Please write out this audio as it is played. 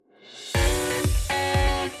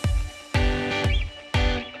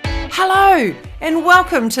Hello, and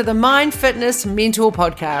welcome to the Mind Fitness Mentor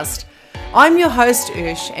Podcast. I'm your host,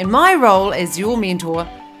 Ursh, and my role as your mentor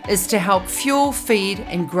is to help fuel, feed,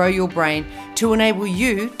 and grow your brain to enable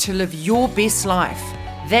you to live your best life.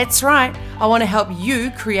 That's right, I want to help you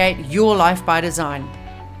create your life by design.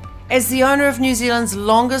 As the owner of New Zealand's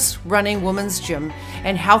longest running women's gym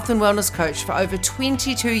and health and wellness coach for over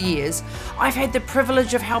 22 years, I've had the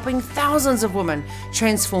privilege of helping thousands of women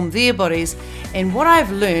transform their bodies, and what I've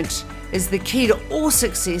learnt is the key to all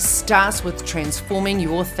success starts with transforming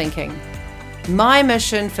your thinking. My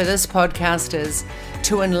mission for this podcast is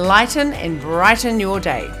to enlighten and brighten your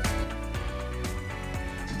day.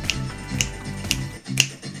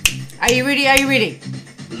 Are you ready? Are you ready?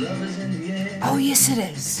 Oh, yes, it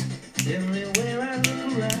is.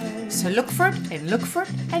 So look for it and look for it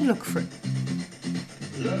and look for it.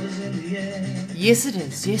 Yes, it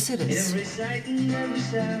is. Yes, it is. Every sight and every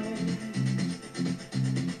sound.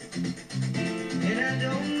 And I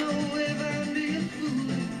don't know if I'm being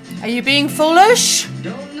foolish. Are you being foolish?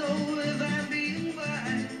 Don't know if I'm being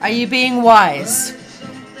wise. Are you being wise?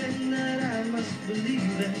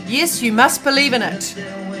 Yes, you must believe in it.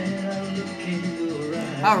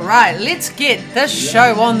 All right, let's get this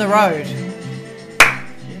show on the road.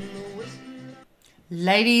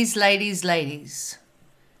 Ladies,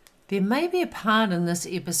 there may be a part in this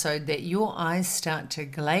episode that your eyes start to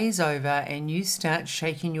glaze over and you start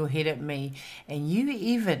shaking your head at me, and you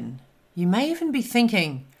may even be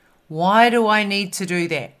thinking, why do I need to do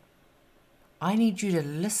that? I need you to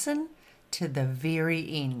listen to the very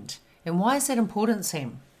end. And why is that important,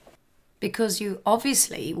 Sam? Because you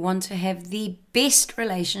obviously want to have the best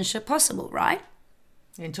relationship possible, right?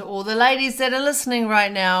 And to all the ladies that are listening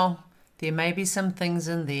right now, there may be some things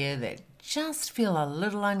in there that just feel a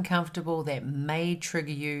little uncomfortable that may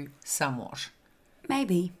trigger you somewhat.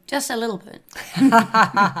 Maybe, just a little bit.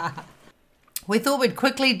 We thought we'd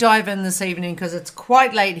quickly dive in this evening because it's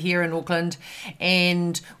quite late here in Auckland,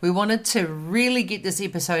 and we wanted to really get this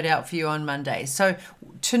episode out for you on Monday. So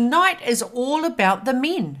tonight is all about the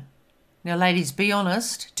men. Now, ladies, be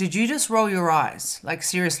honest. Did you just roll your eyes? Like,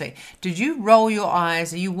 seriously, did you roll your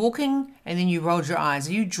eyes? Are you walking and then you rolled your eyes?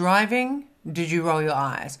 Are you driving? Did you roll your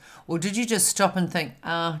eyes? Or did you just stop and think,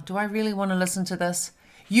 do I really want to listen to this?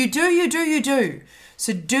 You do.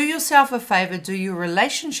 So do yourself a favor, do your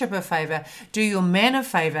relationship a favor, do your man a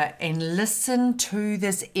favor, and listen to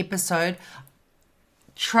this episode.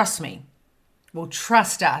 Trust me. Well,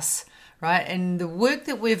 trust us. Right? And the work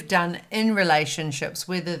that we've done in relationships,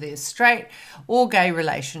 whether they're straight or gay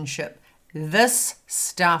relationship, this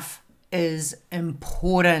stuff is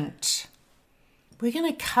important. We're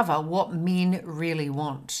going to cover what men really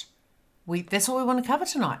want. That's what we want to cover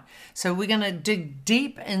tonight. So we're going to dig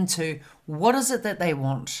deep into what is it that they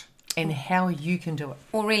want and how you can do it.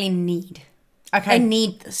 Or really need. Okay. They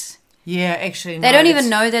need this. Yeah, actually, they don't even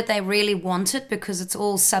know that they really want it because it's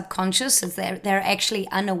all subconscious. They're actually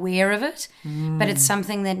unaware of it. But it's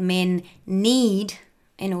something that men need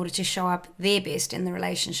in order to show up their best in the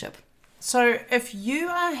relationship. So if you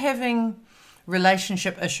are having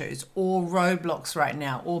relationship issues or roadblocks right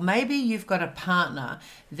now, or maybe you've got a partner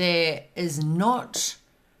that is not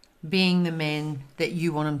being the man that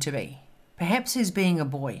you want him to be. Perhaps he's being a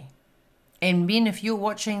boy. And men, if you're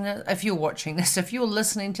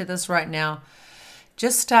listening to this right now,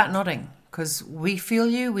 just start nodding because we feel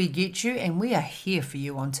you, we get you, and we are here for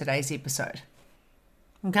you on today's episode.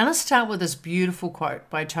 I'm going to start with this beautiful quote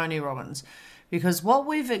by Tony Robbins because what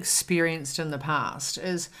we've experienced in the past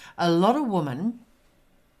is a lot of women,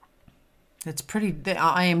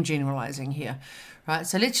 I am generalizing here, right?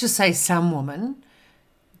 So let's just say some women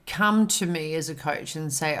come to me as a coach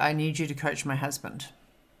and say, I need you to coach my husband.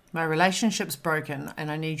 My relationship's broken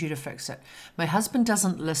and I need you to fix it. My husband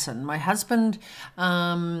doesn't listen. My husband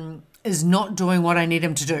is not doing what I need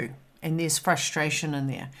him to do. And there's frustration in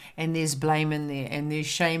there. And there's blame in there. And there's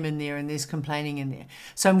shame in there. And there's complaining in there.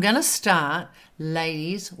 So I'm going to start,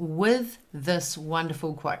 ladies, with this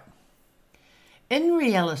wonderful quote. In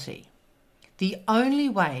reality, the only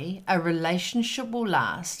way a relationship will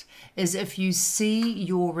last is if you see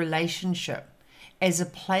your relationship as a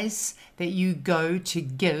place that you go to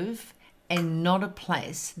give and not a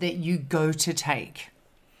place that you go to take.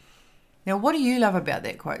 Now, what do you love about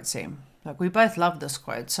that quote, Sam? Like, we both love this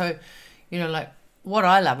quote. So, what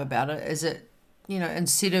I love about it is that,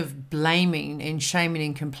 instead of blaming and shaming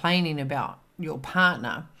and complaining about your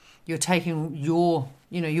partner, you're taking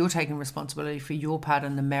responsibility for your part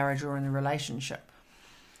in the marriage or in the relationship.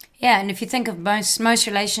 Yeah, and if you think of most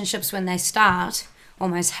relationships when they start,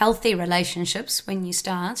 almost healthy relationships when you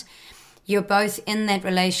start, you're both in that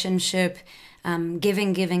relationship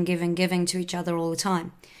giving to each other all the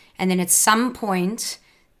time. And then at some point,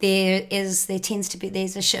 there's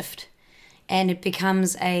a shift, and it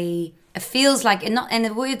becomes it feels like, and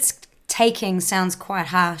the words taking sounds quite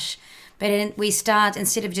harsh, but we start,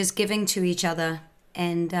 instead of just giving to each other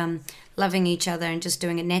and loving each other and just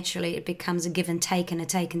doing it naturally, it becomes a give and take and a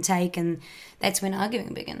take and take, and that's when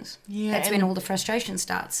arguing begins. Yeah, that's when all the frustration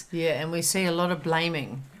starts. Yeah, and we see a lot of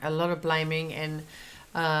blaming and a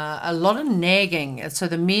lot of nagging. So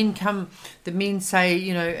the men say,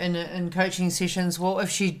 in coaching sessions, well, if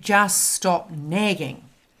she just stopped nagging.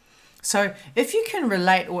 So if you can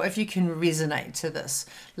relate, or if you can resonate to this,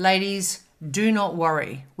 ladies, do not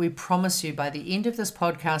worry. We promise you, by the end of this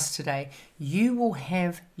podcast today, you will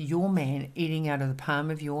have your man eating out of the palm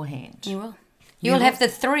of your hand. You will. You will have the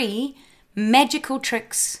 3 magical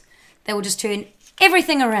tricks that will just turn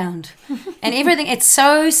everything around. And everything, it's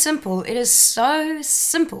so simple. It is so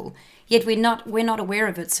simple. Yet we're not aware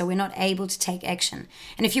of it, so we're not able to take action.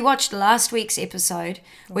 And if you watched last week's episode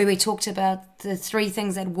where we talked about the 3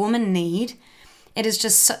 things that women need, it is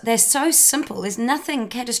just, they're so simple. There's nothing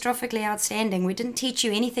catastrophically outstanding. We didn't teach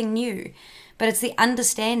you anything new, but it's the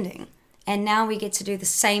understanding. And now we get to do the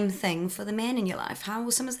same thing for the man in your life. How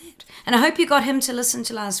awesome is that? And I hope you got him to listen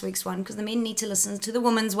to last week's one, because the men need to listen to the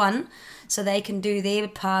woman's one so they can do their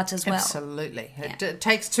part as well. Absolutely. Yeah. It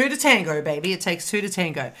takes 2 to tango, baby. It takes 2 to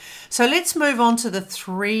tango. So let's move on to the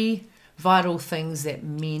 3 vital things that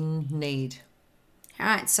men need. All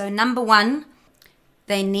right. So number 1,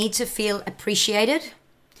 they need to feel appreciated.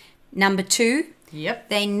 Number 2,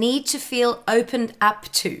 they need to feel opened up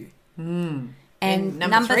to. And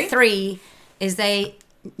number 3 is they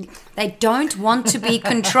don't want to be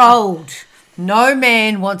controlled. No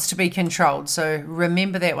man wants to be controlled. So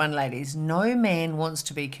remember that one, ladies. No man wants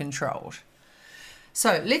to be controlled.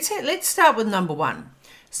 So let's start with number 1.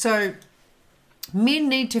 So men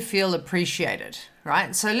need to feel appreciated,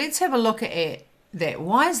 right? So let's have a look at that.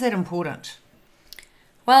 Why is that important?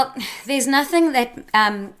 Well, there's nothing that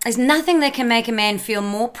can make a man feel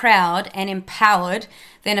more proud and empowered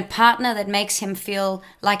than a partner that makes him feel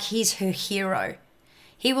like he's her hero.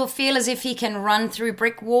 He will feel as if he can run through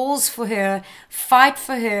brick walls for her, fight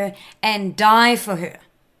for her, and die for her.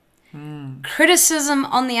 Criticism,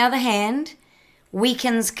 on the other hand,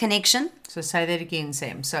 weakens connection. So say that again,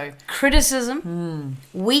 Sam. So criticism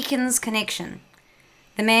weakens connection.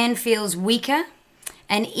 The man feels weaker.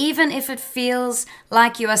 And even if it feels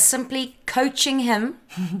like you are simply coaching him,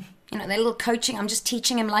 that little coaching, I'm just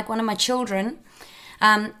teaching him like one of my children,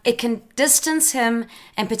 it can distance him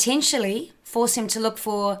and potentially force him to look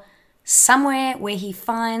for somewhere where he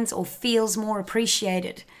finds or feels more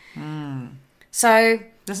appreciated. So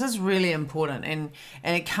this is really important, and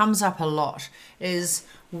it comes up a lot, is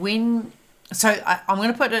when... So I'm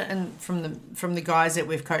going to put it in from the guys that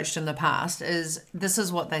we've coached in the past, this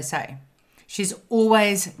is what they say. She's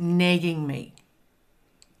always nagging me.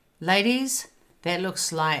 Ladies, that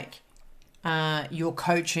looks like you're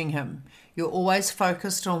coaching him. You're always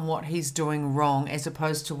focused on what he's doing wrong as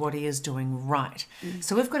opposed to what he is doing right.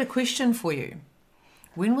 So we've got a question for you.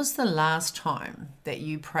 When was the last time that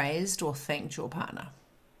you praised or thanked your partner?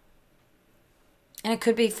 And it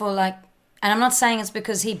could be for and I'm not saying it's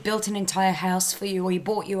because he built an entire house for you or he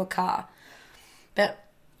bought you a car, but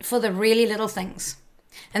for the really little things.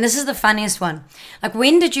 And this is the funniest one.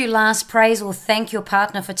 When did you last praise or thank your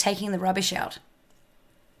partner for taking the rubbish out?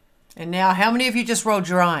 And now, how many of you just rolled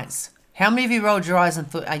your eyes? How many of you rolled your eyes and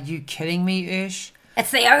thought, are you kidding me, Ursh?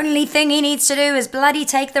 It's the only thing he needs to do is bloody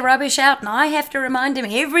take the rubbish out, and I have to remind him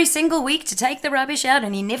every single week to take the rubbish out,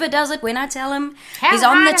 and he never does it when I tell him. He's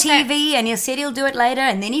on the TV and he said he'll do it later,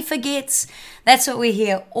 and then he forgets. That's what we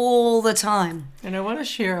hear all the time. And I want to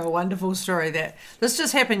share a wonderful story that this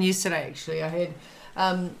just happened yesterday, actually. I had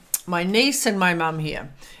my niece and my mum here,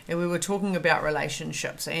 and we were talking about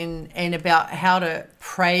relationships and about how to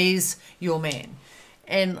praise your man.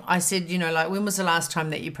 And I said, when was the last time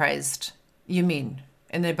that you praised your men?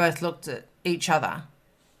 And they both looked at each other,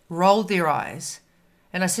 rolled their eyes.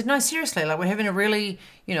 And I said, no, seriously, we're having a really,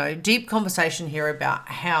 deep conversation here about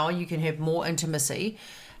how you can have more intimacy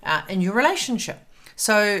in your relationship.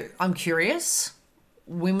 So I'm curious,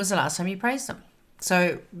 when was the last time you praised them?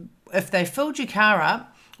 So if they filled your car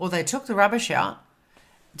up or they took the rubbish out,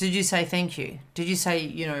 did you say thank you? Did you say,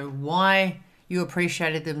 why you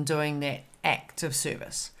appreciated them doing that act of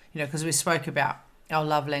service? Because we spoke about our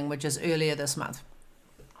love languages earlier this month.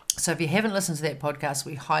 So if you haven't listened to that podcast,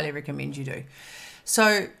 we highly recommend you do.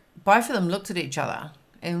 So both of them looked at each other,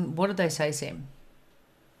 and what did they say, Sam?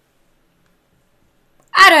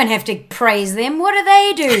 I don't have to praise them. What do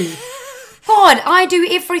they do? God, I do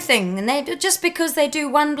everything, and they just because they do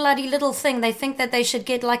one bloody little thing, they think that they should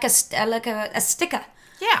get like a sticker.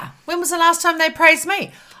 Yeah. When was the last time they praised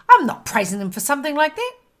me? I'm not praising them for something like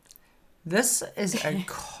that. This is a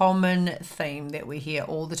common theme that we hear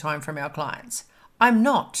all the time from our clients. I'm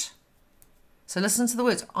not. So listen to the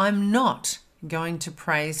words. I'm not going to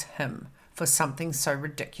praise him for something so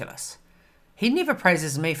ridiculous. He never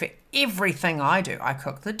praises me for everything I do. I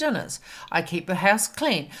cook the dinners. I keep the house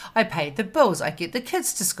clean. I pay the bills. I get the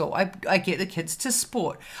kids to school. I get the kids to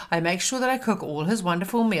sport. I make sure that I cook all his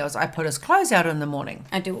wonderful meals. I put his clothes out in the morning.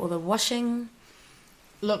 I do all the washing.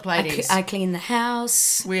 Look, ladies. I clean the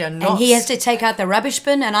house. We are not. And he has to take out the rubbish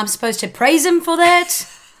bin, and I'm supposed to praise him for that.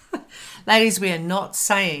 Ladies, we are not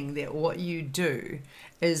saying that what you do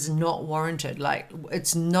is not warranted.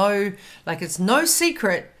 It's no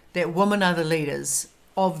secret that women are the leaders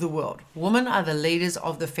of the world. Women are the leaders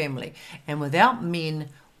of the family. And without men,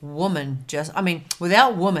 men just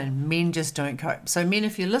don't cope. So men,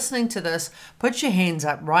 if you're listening to this, put your hands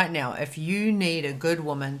up right now if you need a good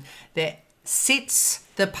woman that sets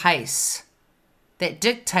the pace, that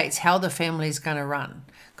dictates how the family's going to run.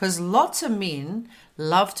 Because lots of men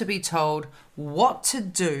love to be told what to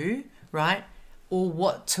do, right, or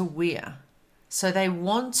what to wear. So they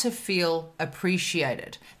want to feel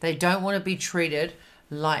appreciated. They don't want to be treated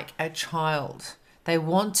like a child. They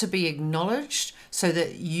want to be acknowledged so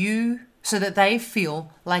that they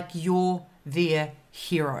feel like you're their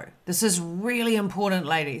hero. This is really important,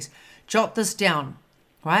 ladies. Jot this down,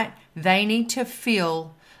 right? They need to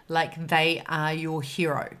feel like they are your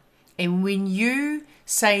hero. And when you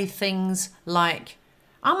say things like,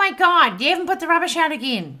 oh my God, you haven't put the rubbish out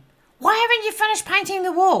again. Why haven't you finished painting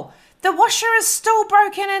the wall? The washer is still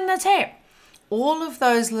broken in the tap. All of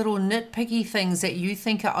those little nitpicky things that you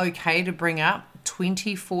think are okay to bring up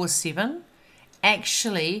 24/7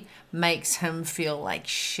 actually makes him feel like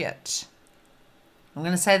shit. I'm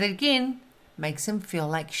going to say that again. Makes him feel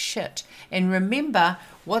like shit. And remember,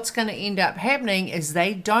 what's going to end up happening is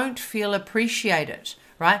they don't feel appreciated,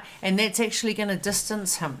 right? And that's actually going to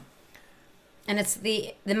distance him. And it's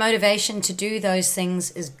the motivation to do those things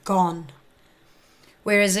is gone.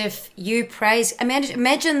 Whereas if you praise,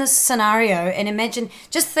 imagine this scenario and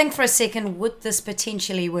just think for a second, would this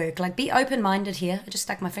potentially work? Like, be open-minded here. I just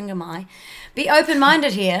stuck my finger in my eye. Be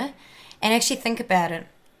open-minded here and actually think about it.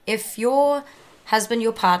 If your husband,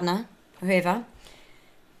 your partner, whoever,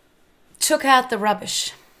 took out the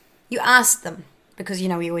rubbish, you asked them, because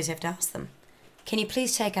we always have to ask them, can you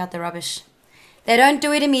please take out the rubbish? They don't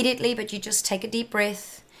do it immediately, but you just take a deep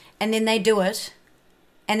breath and then they do it.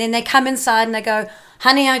 And then they come inside and they go,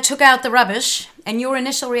 honey, I took out the rubbish. And your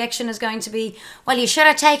initial reaction is going to be, well, you should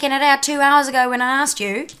have taken it out 2 hours ago when I asked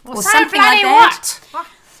you. Or so something bloody like that. What?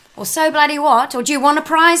 Or so bloody what? Or do you want a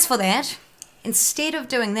prize for that? Instead of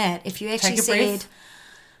doing that, if you actually said,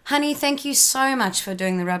 honey, thank you so much for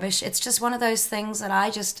doing the rubbish. It's just one of those things that I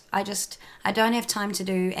don't have time to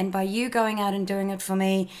do. And by you going out and doing it for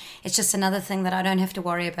me, it's just another thing that I don't have to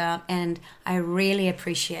worry about. And I really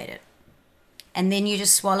appreciate it. And then you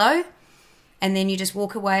just swallow, and then you just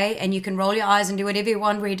walk away, and you can roll your eyes and do whatever you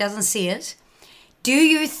want where he doesn't see it. Do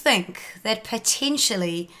you think that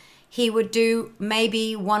potentially he would do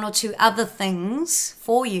maybe one or two other things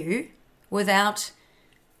for you without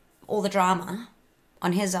all the drama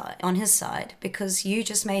on his side, because you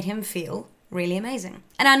just made him feel really amazing?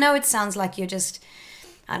 And I know it sounds like you're just,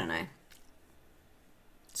 I don't know.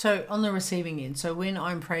 So on the receiving end, so when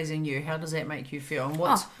I'm praising you, how does that make you feel? And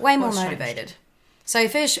way more motivated. So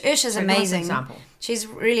if Ursh is amazing. She's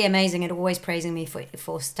really amazing at always praising me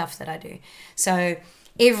for stuff that I do. So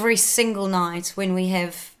every single night when we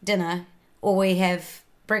have dinner or we have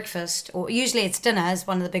breakfast, or usually it's dinner is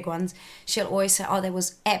one of the big ones, she'll always say, oh, that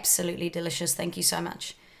was absolutely delicious. Thank you so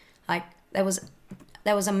much. Like, that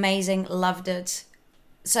was amazing. Loved it.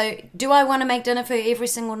 So do I want to make dinner for her every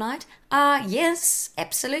single night? Yes,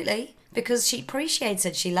 absolutely. Because she appreciates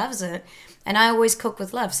it. She loves it. And I always cook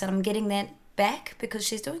with love. So I'm getting that back because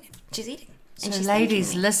she's doing it. She's eating. And so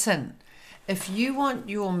ladies, listen. If you want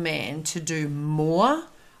your man to do more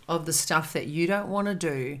of the stuff that you don't want to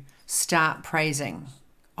do, start praising.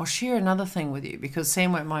 I'll share another thing with you because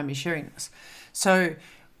Sam won't mind me sharing this. So,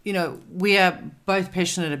 we are both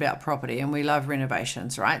passionate about property and we love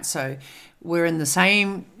renovations, right? So we're in the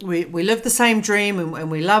same, we live the same dream and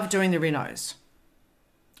we love doing the renos.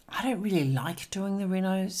 I don't really like doing the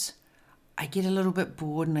renos. I get a little bit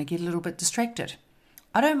bored and I get a little bit distracted.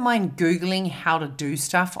 I don't mind Googling how to do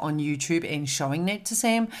stuff on YouTube and showing that to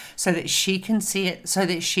Sam so that she can see it, so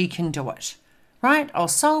that she can do it, right? I'll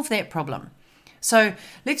solve that problem. So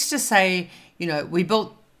let's just say, we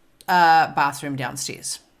built a bathroom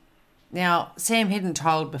downstairs. Now, Sam hadn't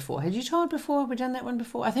tiled before. Had you tiled before? Have we done that one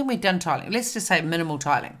before? I think we'd done tiling. Let's just say minimal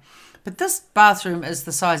tiling. But this bathroom is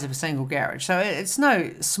the size of a single garage, so it's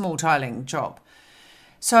no small tiling job.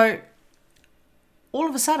 So all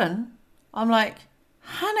of a sudden, I'm like,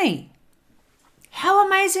 honey, how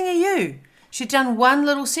amazing are you? She'd done one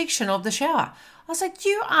little section of the shower. I was like,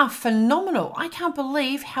 you are phenomenal. I can't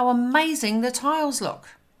believe how amazing the tiles look.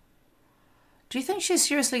 Do you think she's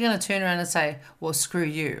seriously going to turn around and say, well, screw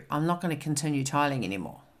you, I'm not going to continue tiling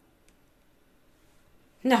anymore?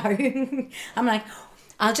 No. I'm like,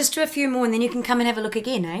 I'll just do a few more and then you can come and have a look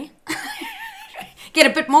again, eh? Get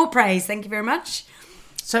a bit more praise. Thank you very much.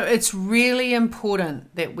 So it's really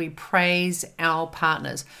important that we praise our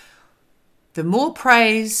partners. The more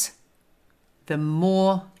praise, the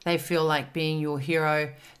more they feel like being your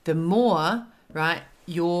hero, the more, right,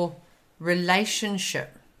 your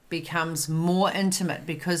relationship becomes more intimate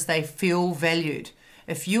because they feel valued.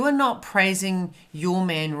 If you are not praising your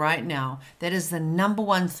man right now, that is the number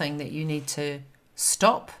one thing that you need to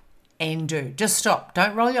stop and do. Just stop.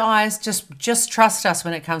 Don't roll your eyes. Just trust us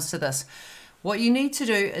when it comes to this. What you need to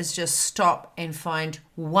do is just stop and find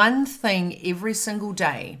one thing every single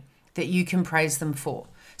day that you can praise them for.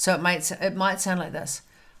 So it might sound like this.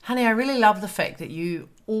 Honey, I really love the fact that you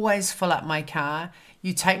always fill up my car,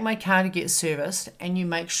 you take my car to get serviced, and you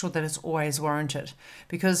make sure that it's always warranted.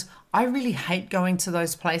 Because I really hate going to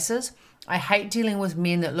those places. I hate dealing with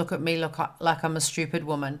men that look at me like I'm a stupid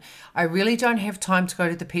woman. I really don't have time to go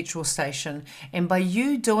to the petrol station. And by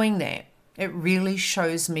you doing that, it really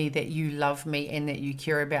shows me that you love me and that you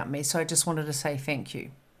care about me. So I just wanted to say thank you.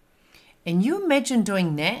 And you imagine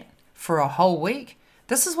doing that for a whole week?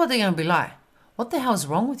 This is what they're going to be like. What the hell's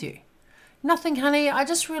wrong with you? Nothing, honey. I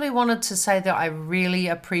just really wanted to say that I really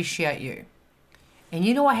appreciate you. And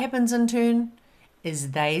you know what happens in turn?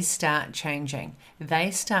 Is they start changing. They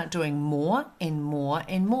start doing more and more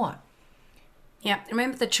and more. Yeah,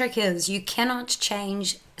 remember the trick is you cannot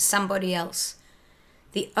change somebody else.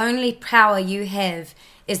 The only power you have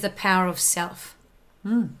is the power of self.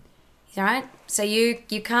 All right? So you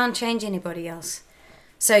can't change anybody else.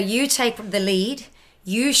 So you take the lead,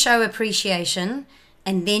 you show appreciation,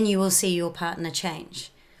 and then you will see your partner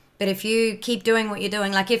change. But if you keep doing what you're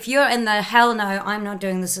doing, like if you're in the hell no, I'm not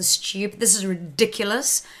doing this, is stupid, this is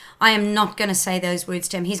ridiculous, I am not going to say those words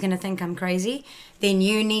to him, he's going to think I'm crazy, then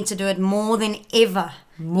you need to do it more than ever.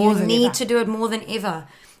 You need to do it more than ever.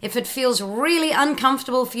 If it feels really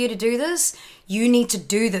uncomfortable for you to do this, you need to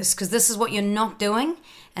do this because this is what you're not doing.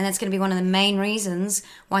 And that's going to be one of the main reasons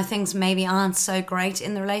why things maybe aren't so great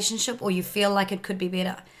in the relationship or you feel like it could be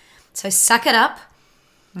better. So suck it up,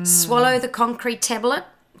 swallow the concrete tablet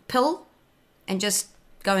pill, and just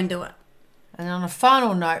go and do it. And on a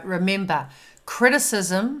final note, remember,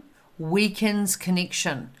 criticism weakens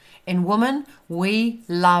connection. And women, we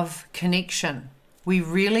love connection. We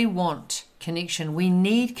really want connection. We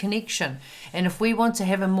need connection. And if we want to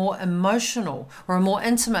have a more emotional or a more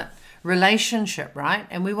intimate relationship, right,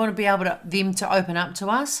 and we want to be able to them to open up to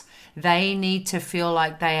us, they need to feel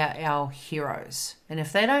like they are our heroes. And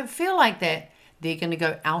if they don't feel like that, they're going to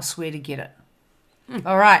go elsewhere to get it.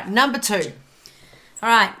 All right, number 2. All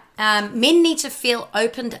right, men need to feel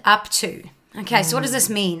opened up to. Okay, so what does this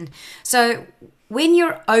mean? So when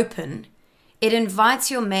you're open, it invites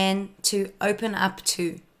your man to open up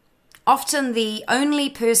to. Often the only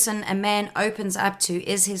person a man opens up to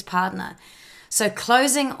is his partner. So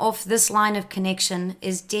closing off this line of connection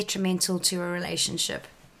is detrimental to a relationship.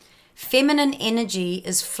 Feminine energy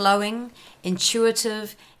is flowing,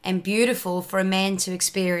 intuitive, and beautiful for a man to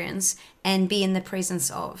experience and be in the presence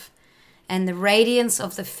of. And the radiance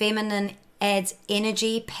of the feminine adds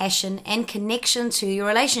energy, passion, and connection to your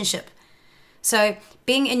relationship. So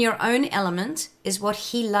being in your own element is what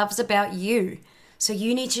he loves about you. So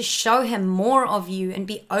you need to show him more of you and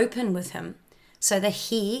be open with him so that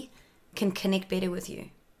he can connect better with you.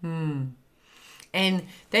 And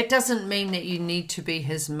that doesn't mean that you need to be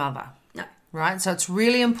his mother. No. Right? So it's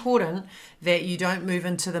really important that you don't move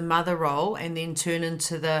into the mother role and then turn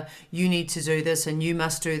into the you need to do this and you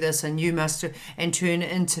must do this and you must do, and turn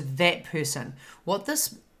into that person. What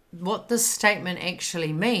this statement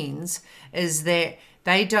actually means is that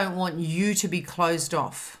they don't want you to be closed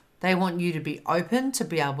off. They want you to be open, to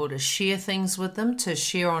be able to share things with them, to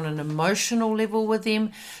share on an emotional level with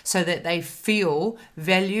them so that they feel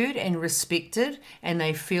valued and respected and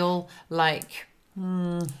they feel like...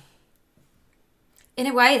 In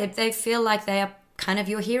a way, they feel like they are kind of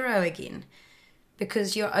your hero again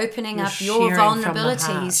because you're opening up your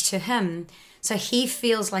vulnerabilities to him. So he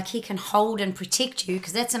feels like he can hold and protect you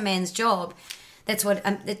because that's a man's job. That's what,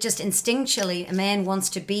 it just instinctually, a man wants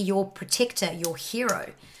to be your protector, your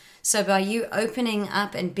hero. So by you opening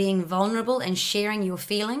up and being vulnerable and sharing your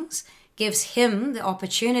feelings gives him the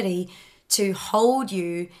opportunity to hold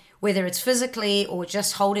you, whether it's physically or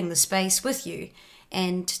just holding the space with you,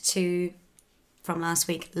 and to, from last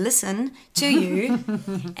week, listen to you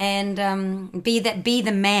and be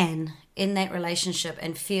the man in that relationship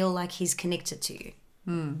and feel like he's connected to you.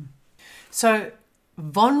 So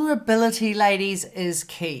vulnerability, ladies, is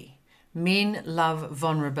key. Men love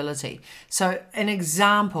vulnerability. So an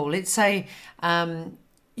example, let's say, when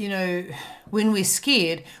we're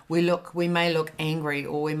scared, we may look angry,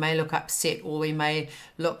 or we may look upset, or we may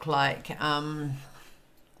look like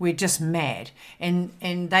we're just mad. And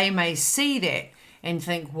they may see that and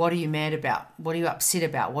think, what are you mad about? What are you upset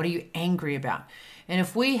about? What are you angry about? And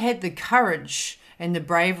if we had the courage and the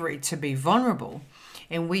bravery to be vulnerable,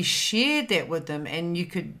 and we shared that with them, and you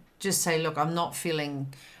could just say, look, I'm not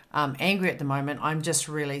feeling angry at the moment. I'm just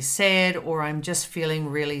really sad, or I'm just feeling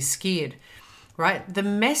really scared, right? The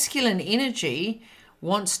masculine energy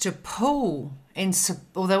wants to pull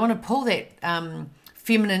or they want to pull that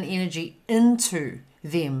feminine energy into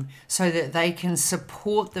them so that they can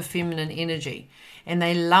support the feminine energy. And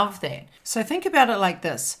they love that. So think about it like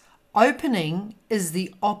this. Opening is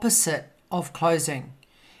the opposite of closing.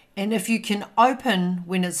 And if you can open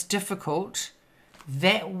when it's difficult,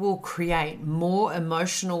 that will create more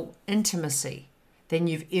emotional intimacy than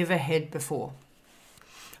you've ever had before.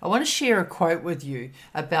 I want to share a quote with you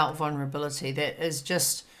about vulnerability that is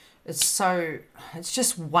just, it's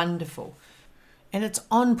just wonderful. And it's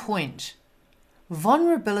on point.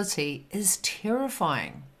 Vulnerability is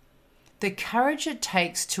terrifying. The courage it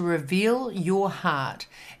takes to reveal your heart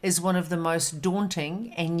is one of the most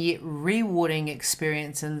daunting and yet rewarding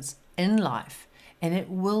experiences in life, and it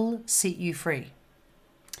will set you free.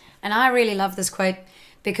 And I really love this quote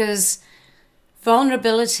because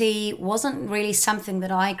vulnerability wasn't really something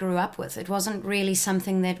that I grew up with. It wasn't really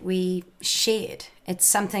something that we shared. It's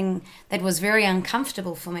something that was very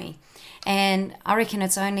uncomfortable for me. And I reckon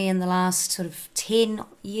it's only in the last sort of 10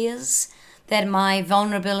 years that my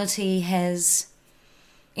vulnerability has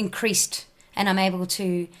increased, and I'm able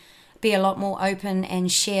to be a lot more open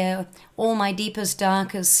and share all my deepest,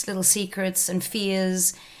 darkest little secrets and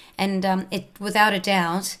fears. And it, without a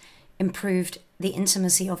doubt, improved the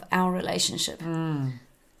intimacy of our relationship.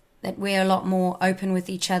 That we're a lot more open with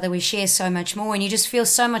each other. We share so much more, and you just feel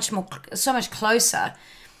so much closer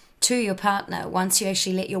to your partner once you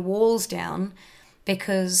actually let your walls down.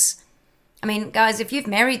 Because, I mean, guys, if you've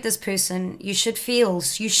married this person, you should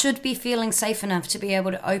be feeling safe enough to be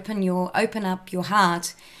able to open up your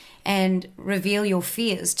heart and reveal your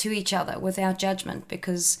fears to each other without judgment,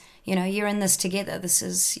 because, you're in this together.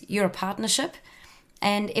 You're a partnership.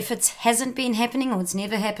 And if it hasn't been happening, or it's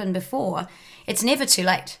never happened before, it's never too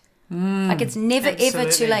late. Like, it's never, ever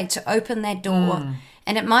too late to open that door.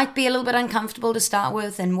 And it might be a little bit uncomfortable to start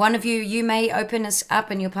with. And one of you may open us up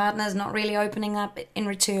and your partner's not really opening up in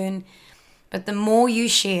return. But the more you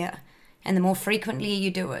share and the more frequently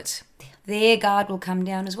you do it, their guard will come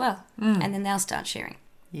down as well. And then they'll start sharing.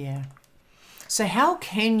 Yeah. So how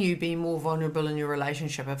can you be more vulnerable in your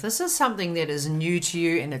relationship? If this is something that is new to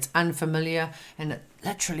you and it's unfamiliar and it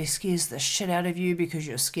literally scares the shit out of you because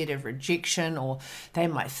you're scared of rejection, or they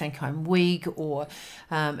might think I'm weak, or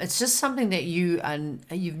it's just something that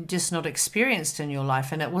you've just not experienced in your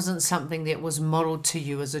life, and it wasn't something that was modeled to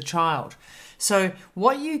you as a child. So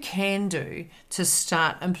what you can do to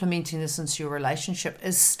start implementing this into your relationship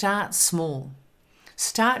is start small.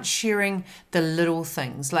 Start sharing the little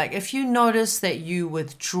things. Like if you notice that you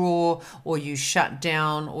withdraw, or you shut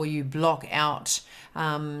down, or you block out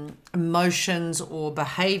emotions or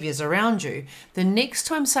behaviors around you, the next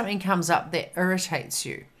time something comes up that irritates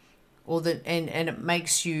you, or and it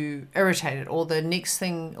makes you irritated, or the next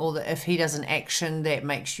thing, if he does an action that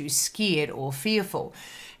makes you scared or fearful,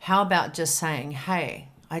 how about just saying, hey,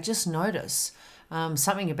 I just noticed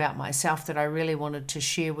something about myself that I really wanted to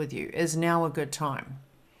share with you. Is now a good time?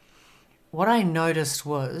 What I noticed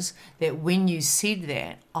was that when you said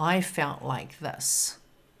that, I felt like this.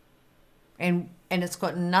 And it's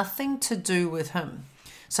got nothing to do with him.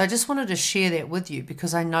 So I just wanted to share that with you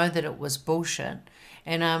because I know that it was bullshit,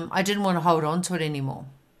 and I didn't want to hold on to it anymore.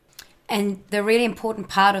 And the really important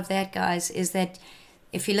part of that, guys, is that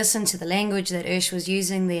if you listen to the language that Ursh was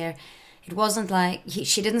using there, it wasn't like,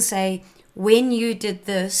 she didn't say, when you did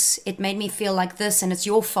this, it made me feel like this, and it's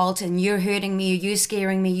your fault, and you're hurting me, you're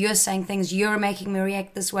scaring me, you're saying things, you're making me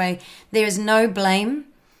react this way. There is no blame.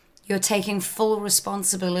 You're taking full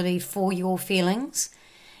responsibility for your feelings.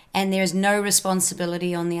 and there's no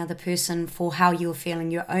responsibility on the other person for how you're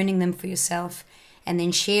feeling. You're owning them for yourself and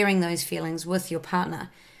then sharing those feelings with your partner.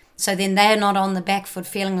 So then they're not on the back foot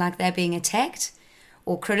feeling like they're being attacked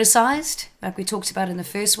or criticized, like we talked about in the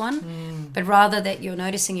first one, but rather that you're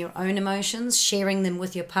noticing your own emotions, sharing them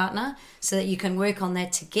with your partner so that you can work on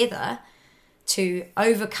that together to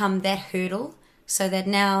overcome that hurdle, so that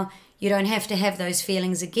now you don't have to have those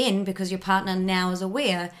feelings again, because your partner now is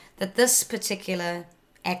aware that this particular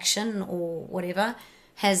action or whatever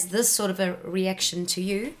has this sort of a reaction to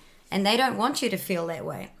you, and they don't want you to feel that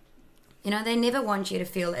way. They never want you to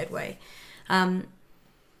feel that way.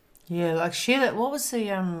 Yeah, like share that. What was the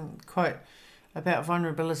quote about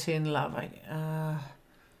vulnerability in love?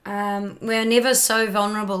 We're never so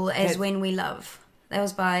vulnerable as when we love. That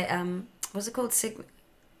was by, what's it called?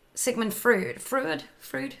 Sigmund Freud. Sigmund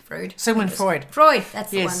Freud. Freud,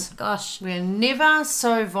 that's the one. Gosh. We're never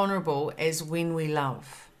so vulnerable as when we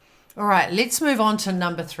love. All right, let's move on to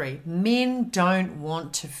number 3. Men don't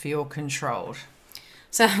want to feel controlled.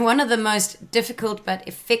 So one of the most difficult but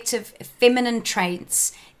effective feminine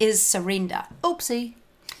traits is surrender. Oopsie.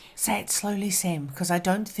 Say it slowly, Sam, because I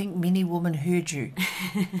don't think many women heard you.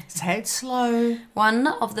 Say it slow. One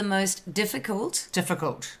of the most difficult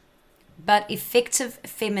but effective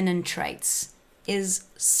feminine traits is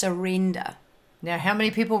surrender. Now, how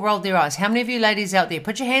many people rolled their eyes? How many of you ladies out there,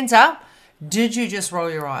 put your hands up. Did you just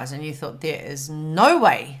roll your eyes and you thought, there is no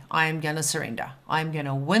way I am going to surrender. I'm going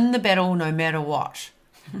to win the battle no matter what.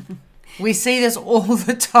 We see this all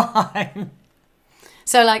the time.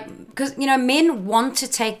 So because, men want to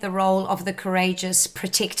take the role of the courageous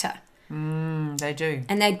protector. They do.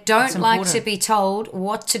 And they don't like to be told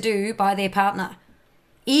what to do by their partner,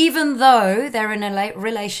 even though they're in a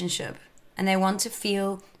relationship, and they want to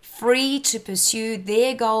feel free to pursue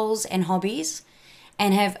their goals and hobbies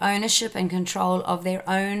and have ownership and control of their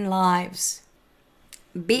own lives.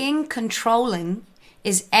 Being controlling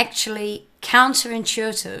is actually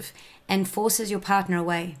counterintuitive and forces your partner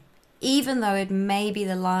away, even though it may be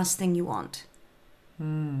the last thing you want.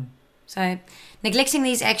 So neglecting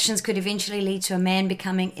these actions could eventually lead to a man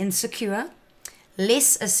becoming insecure,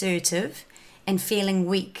 less assertive, and feeling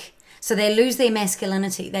weak. So they lose their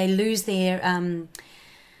masculinity. They lose their,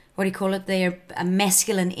 their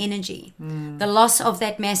masculine energy. The loss of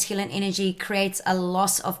that masculine energy creates a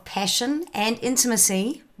loss of passion and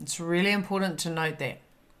intimacy. It's really important to note that.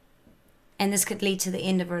 And this could lead to the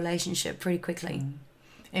end of a relationship pretty quickly.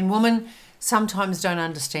 And women sometimes don't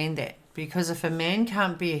understand that, because if a man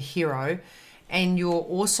can't be a hero and you're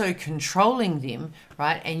also controlling them,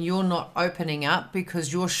 right, and you're not opening up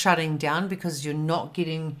because you're shutting down because you're not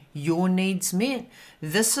getting your needs met,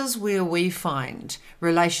 this is where we find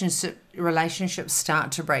relationships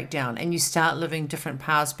start to break down, and you start living different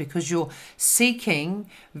paths because you're seeking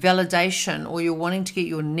validation or you're wanting to get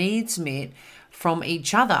your needs met from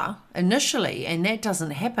each other initially, and that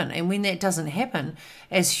doesn't happen. And when that doesn't happen,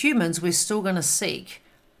 as humans, we're still going to seek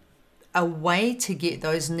a way to get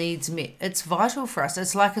those needs met. It's vital for us.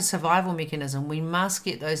 It's like a survival mechanism. We must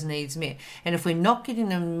get those needs met. And if we're not getting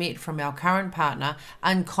them met from our current partner,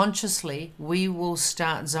 unconsciously, we will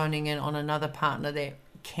start zoning in on another partner that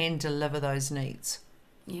can deliver those needs.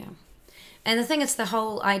 Yeah. And I think it's the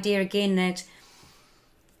whole idea again that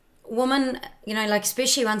woman,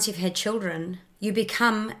 especially once you've had children, you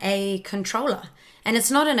become a controller. And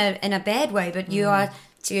it's not in a bad way, but you're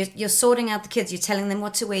sorting out the kids. You're telling them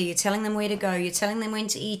what to wear. You're telling them where to go. You're telling them when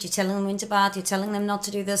to eat. You're telling them when to bath. You're telling them not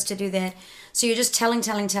to do this, to do that. So you're just telling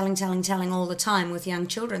all the time with young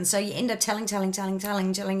children. So you end up telling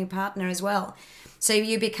your partner as well. So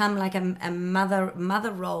you become like a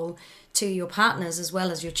mother role to your partners as well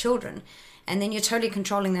as your children. And then you're totally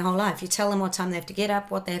controlling their whole life. You tell them what time they have to get up,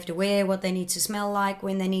 what they have to wear, what they need to smell like,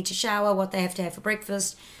 when they need to shower, what they have to have for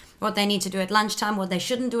breakfast, what they need to do at lunchtime, what they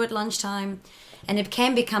shouldn't do at lunchtime. And it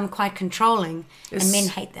can become quite controlling, and men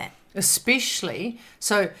hate that. Especially,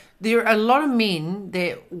 so there are a lot of men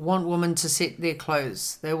that want women to set their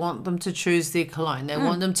clothes. They want them to choose their cologne. They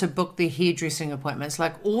want them to book their hairdressing appointments,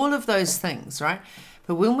 like all of those things, right?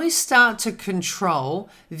 But when we start to control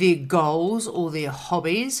their goals or their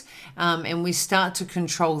hobbies, and we start to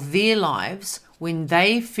control their lives, when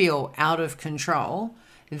they feel out of control,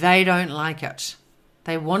 they don't like it.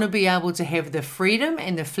 They want to be able to have the freedom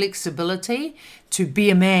and the flexibility to be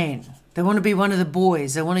a man. They want to be one of the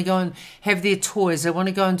boys. They want to go and have their toys. They want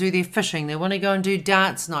to go and do their fishing. They want to go and do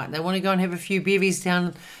darts night. They want to go and have a few bevies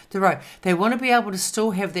down the road. They want to be able to still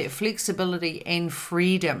have that flexibility and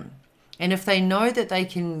freedom. And if they know that they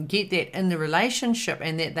can get that in the relationship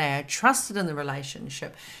and that they are trusted in the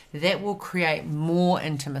relationship, that will create more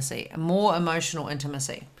intimacy, more emotional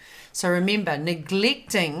intimacy. So remember,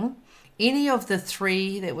 neglecting any of the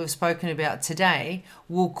three that we've spoken about today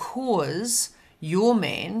will cause your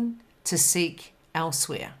man to seek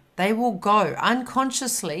elsewhere. They will go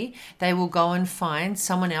unconsciously, they will go and find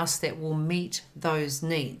someone else that will meet those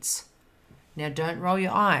needs. Now, don't roll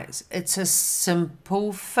your eyes. It's a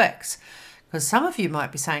simple fix. Because some of you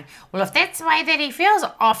might be saying, well, if that's the way that he feels,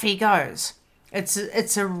 off he goes.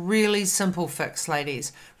 It's a really simple fix,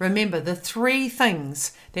 ladies. Remember, the three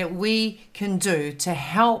things that we can do to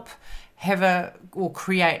help or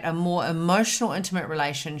create a more emotional, intimate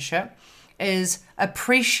relationship is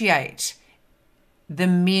appreciate the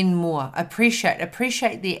men more. Appreciate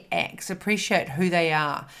their acts. Appreciate who they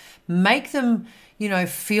are. Make them,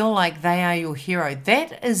 feel like they are your hero.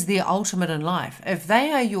 That is their ultimate in life. If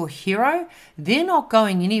they are your hero, they're not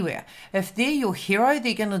going anywhere. If they're your hero,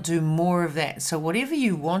 they're going to do more of that. So whatever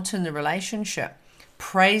you want in the relationship,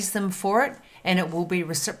 praise them for it, and it will be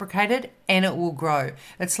reciprocated and it will grow.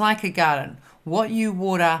 It's like a garden. What you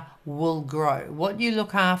water will grow. What you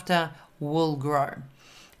look after will grow.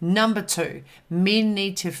 Number 2, men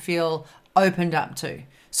need to feel opened up to.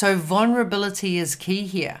 So vulnerability is key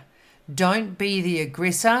here. Don't be the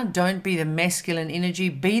aggressor. Don't be the masculine energy.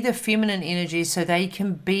 Be the feminine energy so they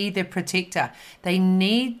can be the protector. They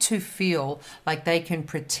need to feel like they can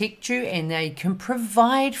protect you and they can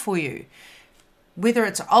provide for you. Whether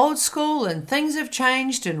it's old school and things have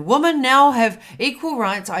changed and women now have equal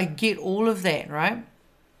rights, I get all of that, right?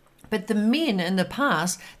 But the men in the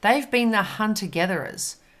past, they've been the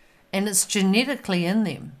hunter-gatherers. And it's genetically in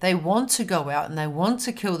them. They want to go out and they want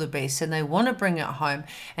to kill the beast and they want to bring it home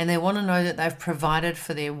and they want to know that they've provided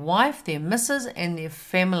for their wife, their missus, and their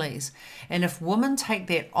families. And if women take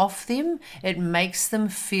that off them, it makes them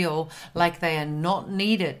feel like they are not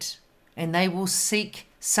needed and they will seek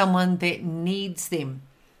someone that needs them.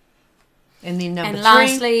 And then number 3.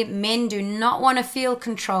 Lastly, men do not want to feel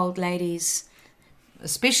controlled, ladies.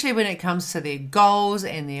 Especially when it comes to their goals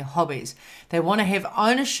and their hobbies. They want to have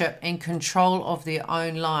ownership and control of their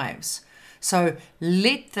own lives. So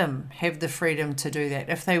let them have the freedom to do that.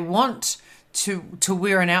 If they want to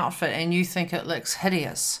wear an outfit and you think it looks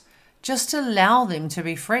hideous, just allow them to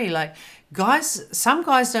be free. Like some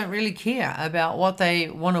guys don't really care about what they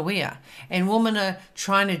want to wear. And women are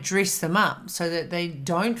trying to dress them up so that they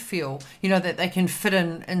don't feel, that they can fit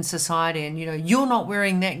in society. And, you're not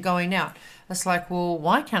wearing that going out. It's like, well,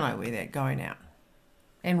 why can't I wear that going out?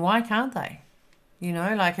 And why can't they?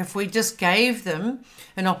 Like if we just gave them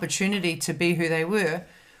an opportunity to be who they were,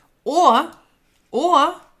 or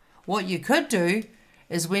what you could do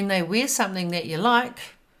is when they wear something that you like,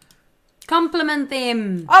 compliment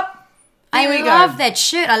them. Up. I love that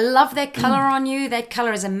shirt. I love that color on you. That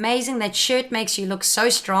color is amazing. That shirt makes you look so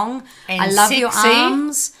strong. And I love sexy. your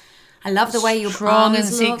arms. I love the way your strong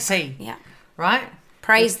arms and look. sexy. Yeah. Right?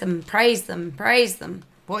 Praise them, praise them, praise them.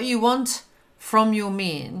 What you want from your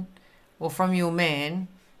men or from your man,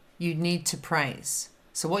 you need to praise.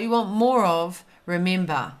 So what you want more of,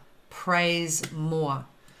 remember, praise more.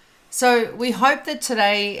 So we hope that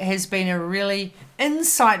today has been a really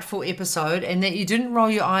insightful episode and that you didn't roll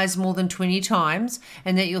your eyes more than 20 times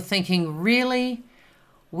and that you're thinking, really,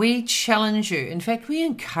 we challenge you. In fact, we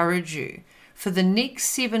encourage you for the next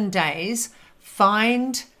 7 days,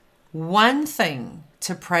 find one thing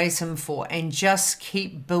to praise him for and just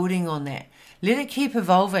keep building on that. Let it keep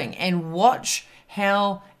evolving and watch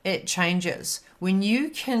how it changes. When you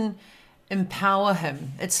can empower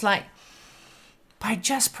him, it's like by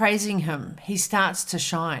just praising him, he starts to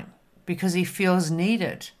shine because he feels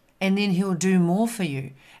needed, and then he'll do more for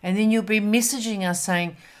you. And then you'll be messaging us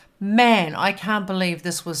saying, man, I can't believe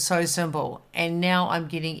this was so simple and now I'm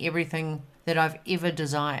getting everything that I've ever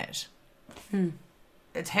desired.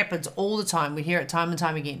 It happens all the time. We hear it time and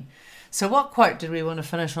time again. So what quote did we want to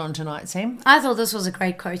finish on tonight, Sam? I thought this was a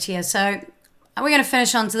great quote here. So we're going to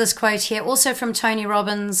finish on to this quote here, also from Tony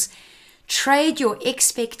Robbins. Trade your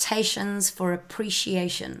expectations for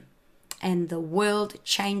appreciation and the world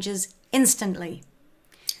changes instantly.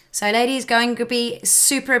 So ladies, going to be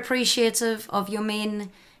super appreciative of your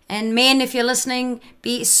men. And men, if you're listening,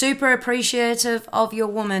 be super appreciative of your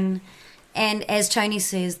woman. And as Tony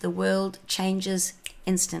says, the world changes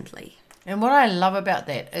instantly. And what I love about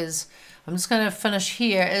that is, I'm just going to finish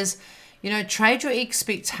here, is, trade your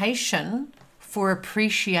expectation for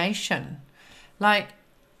appreciation. Like,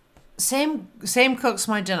 Sam cooks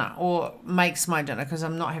my dinner or makes my dinner because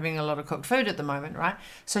I'm not having a lot of cooked food at the moment, right?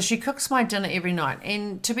 So she cooks my dinner every night.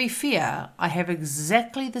 And to be fair, I have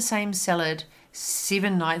exactly the same salad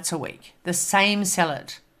 7 nights a week. The same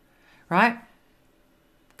salad, right?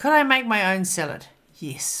 Could I make my own salad?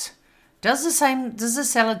 Yes. Does the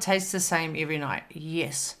salad taste the same every night?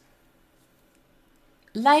 Yes.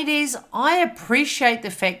 Ladies, I appreciate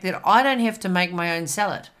the fact that I don't have to make my own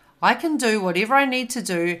salad. I can do whatever I need to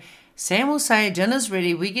do. Sam will say, dinner's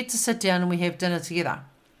ready. We get to sit down and we have dinner together.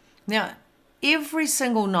 Now, every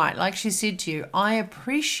single night, like she said to you, I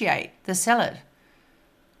appreciate the salad.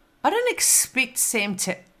 I don't expect Sam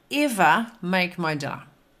to ever make my dinner.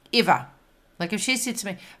 Ever. Like if she said to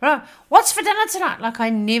me, what's for dinner tonight? Like I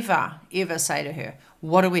never, ever say to her,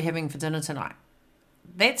 what are we having for dinner tonight?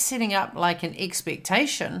 That's setting up like an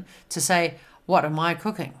expectation to say, what am I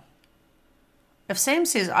cooking? If Sam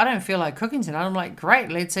says, I don't feel like cooking tonight, I'm like,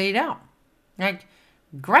 great, let's eat out. Like,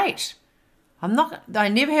 great. I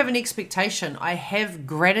never have an expectation. I have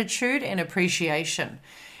gratitude and appreciation.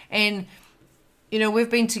 And,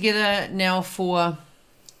 we've been together now for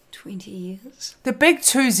 20 years. The big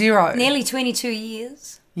 20. Nearly 22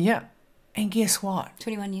 years. Yeah. And guess what?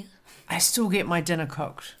 21 years. I still get my dinner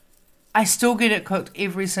cooked. I still get it cooked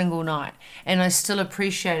every single night. And I still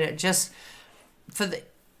appreciate it just for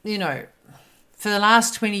for the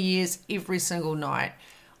last 20 years, every single night,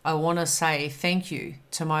 I want to say thank you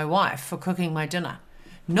to my wife for cooking my dinner.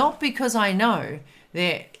 Not because I know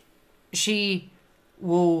that she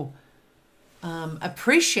will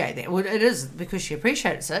appreciate that. Well, it is because she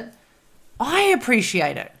appreciates it. I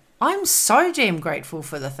appreciate it. I'm so damn grateful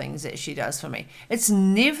for the things that she does for me. It's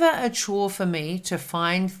never a chore for me to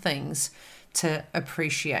find things to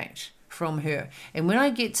appreciate from her. And when I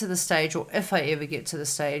get to the stage, or if I ever get to the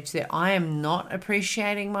stage that I am not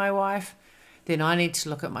appreciating my wife, then I need to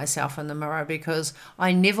look at myself in the mirror, because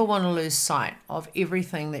I never want to lose sight of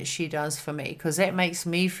everything that she does for me, because that makes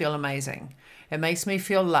me feel amazing. It makes me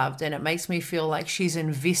feel loved, and it makes me feel like she's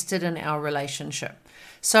invested in our relationship.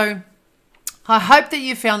 So I hope that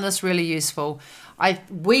you found this really useful. I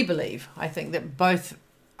think that both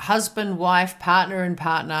husband, wife, partner and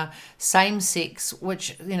partner, same sex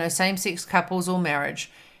couples or marriage,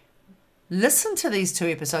 listen to these 2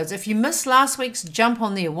 episodes. If you missed last week's, jump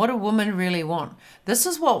on there. What do women really want? This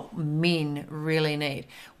is what men really need.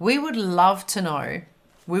 We would really love to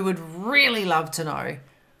know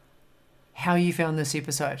how you found this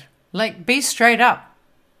episode. Like, be straight up.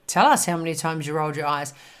 Tell us how many times you rolled your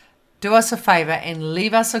eyes. Do us a favor and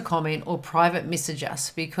leave us a comment or private message us,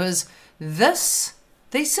 because these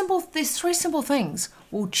 3 simple things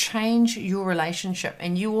will change your relationship,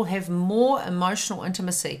 and you will have more emotional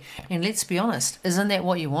intimacy. And let's be honest, isn't that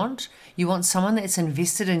what you want? You want someone that's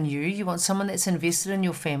invested in you. You want someone that's invested in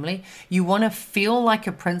your family. You want to feel like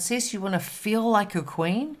a princess. You want to feel like a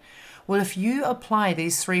queen. Well, if you apply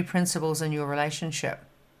these 3 principles in your relationship,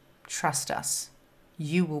 trust us,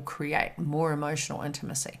 you will create more emotional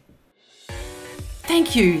intimacy.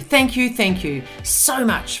 Thank you so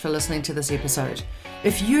much for listening to this episode.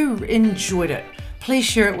 If you enjoyed it, please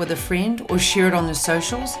share it with a friend or share it on the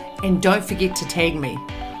socials, and don't forget to tag me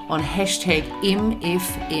on #MFM,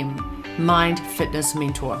 Mind Fitness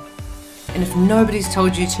Mentor. And if nobody's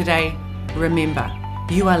told you today, remember,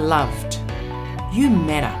 you are loved, you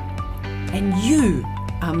matter, and you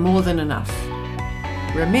are more than enough.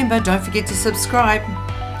 Remember, don't forget to subscribe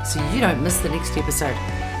so you don't miss the next episode.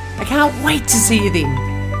 I can't wait to see you then.